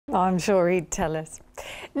I'm sure he'd tell us.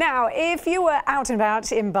 Now, if you were out and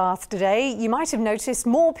about in Bath today, you might have noticed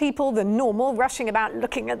more people than normal rushing about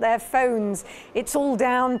looking at their phones. It's all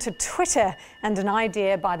down to Twitter and an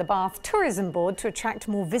idea by the Bath Tourism Board to attract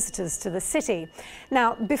more visitors to the city.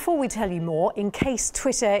 Now, before we tell you more, in case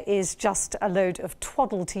Twitter is just a load of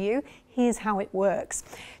twaddle to you, here's how it works.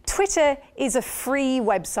 Twitter is a free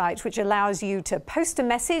website which allows you to post a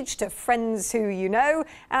message to friends who you know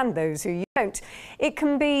and those who you don't. It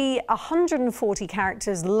can be 140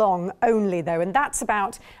 characters long only though, and that's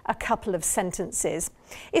about a couple of sentences.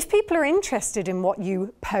 If people are interested in what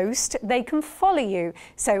you post, they can follow you,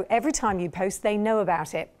 so every time you post they know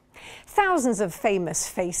about it. Thousands of famous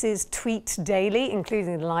faces tweet daily,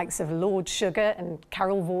 including the likes of Lord Sugar and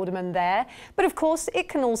Carol Vorderman there. But of course, it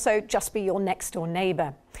can also just be your next door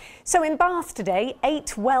neighbour. So in Bath today,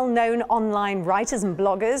 8 well-known online writers and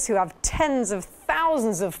bloggers who have tens of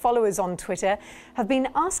thousands of followers on Twitter have been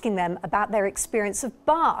asking them about their experience of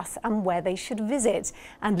Bath and where they should visit.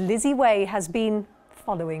 And Lizzie Way has been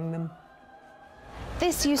following them.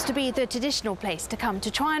 This used to be the traditional place to come to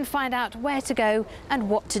try and find out where to go and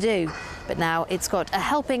what to do. But now it's got a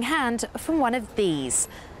helping hand from one of these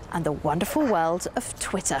and the wonderful world of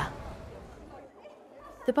Twitter.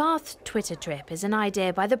 The Bath Twitter Trip is an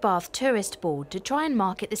idea by the Bath Tourist Board to try and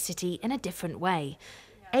market the city in a different way.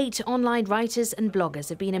 8 online writers and bloggers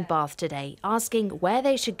have been in Bath today asking where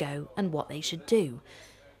they should go and what they should do.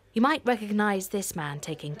 You might recognise this man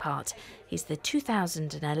taking part. He's the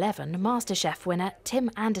 2011 MasterChef winner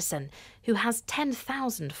Tim Anderson, who has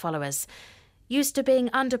 10,000 followers. Used to being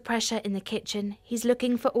under pressure in the kitchen, he's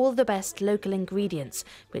looking for all the best local ingredients,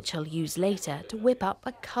 which he'll use later to whip up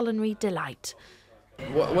a culinary delight.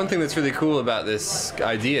 One thing that's really cool about this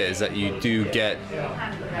idea is that you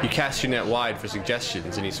cast your net wide for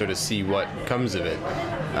suggestions and you sort of see what comes of it.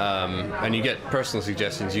 And you get personal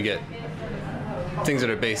suggestions, you get things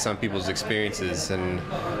that are based on people's experiences and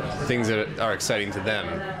things that are exciting to them,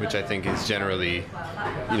 which I think is generally,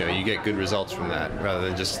 you get good results from that rather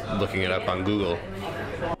than just looking it up on Google.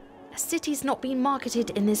 A city's not been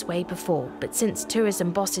marketed in this way before, but since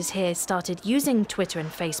tourism bosses here started using Twitter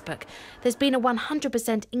and Facebook, there's been a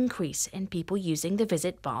 100% increase in people using the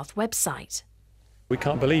Visit Bath website. We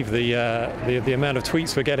can't believe the amount of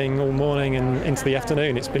tweets we're getting all morning and into the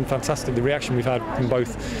afternoon. It's been fantastic. The reaction we've had from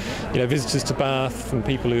both, visitors to Bath, from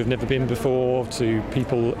people who have never been before, to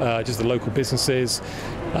people, just the local businesses.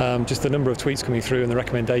 Just the number of tweets coming through and the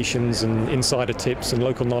recommendations and insider tips and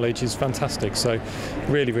local knowledge is fantastic. So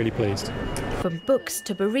really, really pleased. From books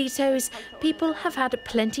to burritos, people have had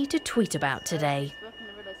plenty to tweet about today.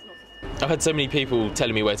 I've had so many people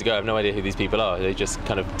telling me where to go. I have no idea who these people are. They've just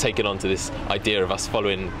kind of taken on to this idea of us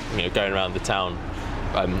following, going around the town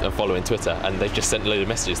and following Twitter, and they've just sent a load of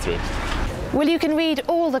messages through. Well, you can read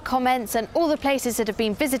all the comments and all the places that have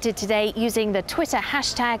been visited today using the Twitter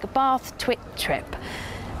hashtag #BathTwitTrip.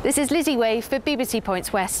 This is Lizzie Way for BBC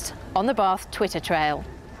Points West on the Bath Twitter trail.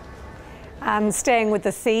 And staying with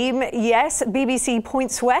the theme, yes, BBC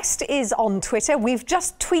Points West is on Twitter. We've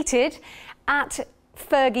just tweeted at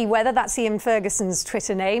Fergie Weather, that's Ian Ferguson's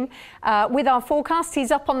Twitter name, with our forecast. He's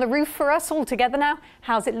up on the roof for us all together now.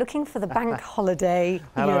 How's it looking for the bank holiday?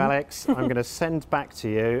 Hello, Ian? Alex. I'm going to send back to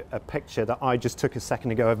you a picture that I just took a second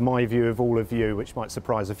ago of my view of all of you, which might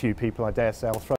surprise a few people, I dare say. I'll throw